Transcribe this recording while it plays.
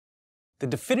the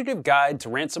definitive guide to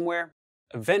ransomware,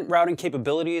 event routing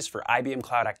capabilities for IBM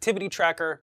Cloud Activity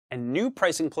Tracker, and new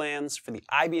pricing plans for the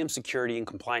IBM Security and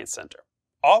Compliance Center.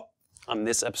 All on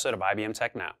this episode of IBM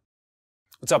Tech Now.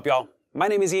 What's up, y'all? My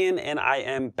name is Ian, and I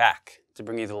am back to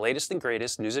bring you the latest and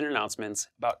greatest news and announcements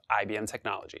about IBM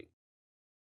technology.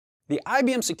 The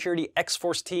IBM Security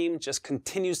X-Force team just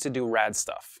continues to do rad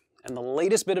stuff, and the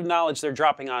latest bit of knowledge they're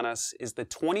dropping on us is the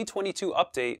 2022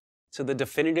 update to the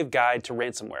definitive guide to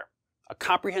ransomware, a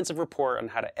comprehensive report on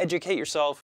how to educate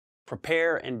yourself,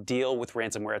 prepare, and deal with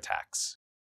ransomware attacks.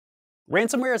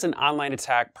 Ransomware is an online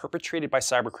attack perpetrated by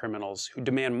cybercriminals who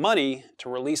demand money to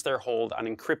release their hold on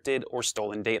encrypted or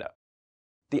stolen data.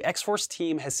 The X-Force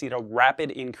team has seen a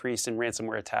rapid increase in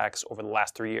ransomware attacks over the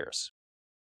last 3 years,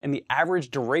 and the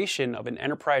average duration of an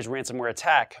enterprise ransomware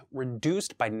attack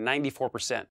reduced by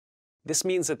 94%. This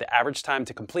means that the average time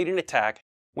to complete an attack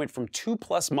went from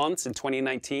 2+ months in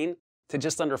 2019 to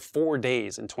just under 4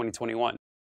 days in 2021.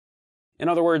 In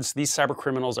other words, these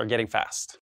cybercriminals are getting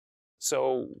fast.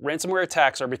 So ransomware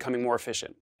attacks are becoming more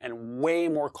efficient and way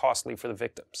more costly for the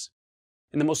victims.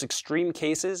 In the most extreme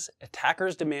cases,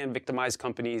 attackers demand victimized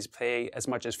companies pay as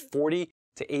much as $40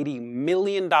 to $80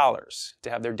 million to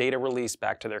have their data released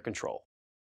back to their control.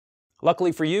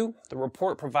 Luckily for you, the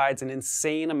report provides an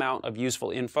insane amount of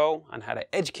useful info on how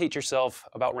to educate yourself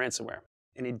about ransomware,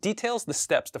 and it details the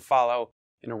steps to follow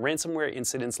in a ransomware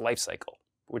incident's lifecycle,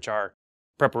 which are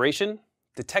preparation,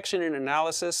 detection and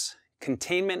analysis,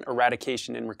 containment,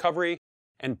 eradication and recovery,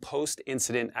 and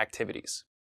post-incident activities.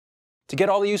 To get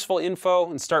all the useful info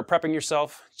and start prepping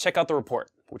yourself, check out the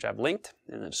report, which I've linked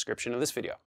in the description of this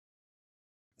video.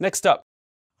 Next up,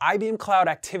 IBM Cloud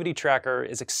Activity Tracker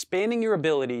is expanding your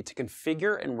ability to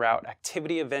configure and route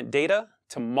activity event data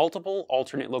to multiple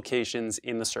alternate locations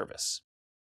in the service.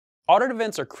 Audit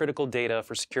events are critical data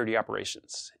for security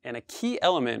operations and a key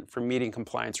element for meeting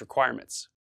compliance requirements.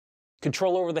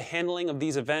 Control over the handling of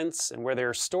these events and where they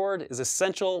are stored is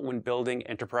essential when building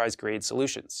enterprise-grade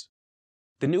solutions.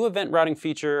 The new event routing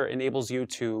feature enables you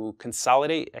to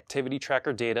consolidate activity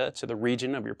tracker data to the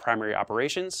region of your primary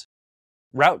operations,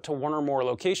 route to one or more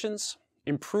locations,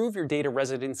 improve your data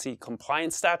residency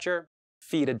compliance stature,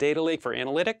 feed a data lake for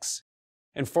analytics,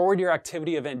 and forward your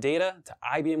activity event data to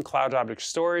IBM Cloud Object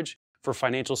Storage for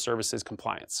financial services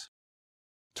compliance.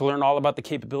 To learn all about the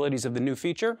capabilities of the new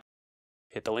feature,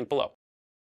 hit the link below.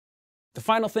 The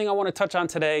final thing I want to touch on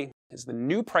today is the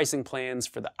new pricing plans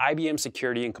for the IBM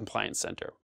Security and Compliance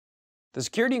Center. The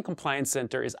Security and Compliance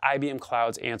Center is IBM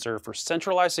Cloud's answer for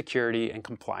centralized security and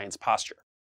compliance posture.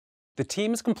 The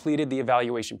team has completed the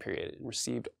evaluation period and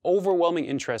received overwhelming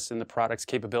interest in the product's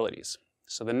capabilities.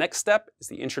 So the next step is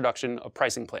the introduction of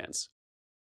pricing plans.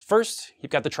 First,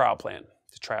 you've got the trial plan.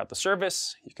 To try out the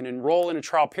service, you can enroll in a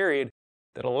trial period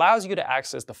that allows you to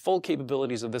access the full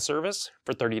capabilities of the service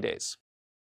for 30 days.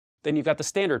 Then you've got the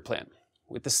standard plan.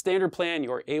 With the standard plan,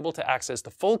 you are able to access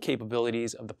the full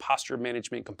capabilities of the posture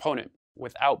management component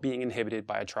without being inhibited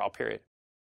by a trial period.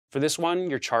 For this one,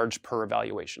 you're charged per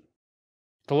evaluation.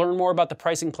 To learn more about the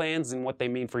pricing plans and what they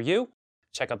mean for you,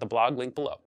 check out the blog link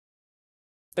below.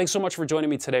 Thanks so much for joining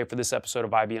me today for this episode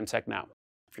of IBM Tech Now.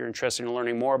 If you're interested in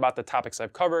learning more about the topics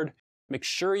I've covered, make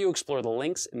sure you explore the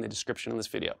links in the description of this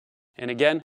video. And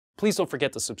again, please don't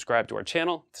forget to subscribe to our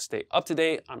channel to stay up to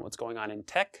date on what's going on in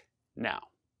tech now.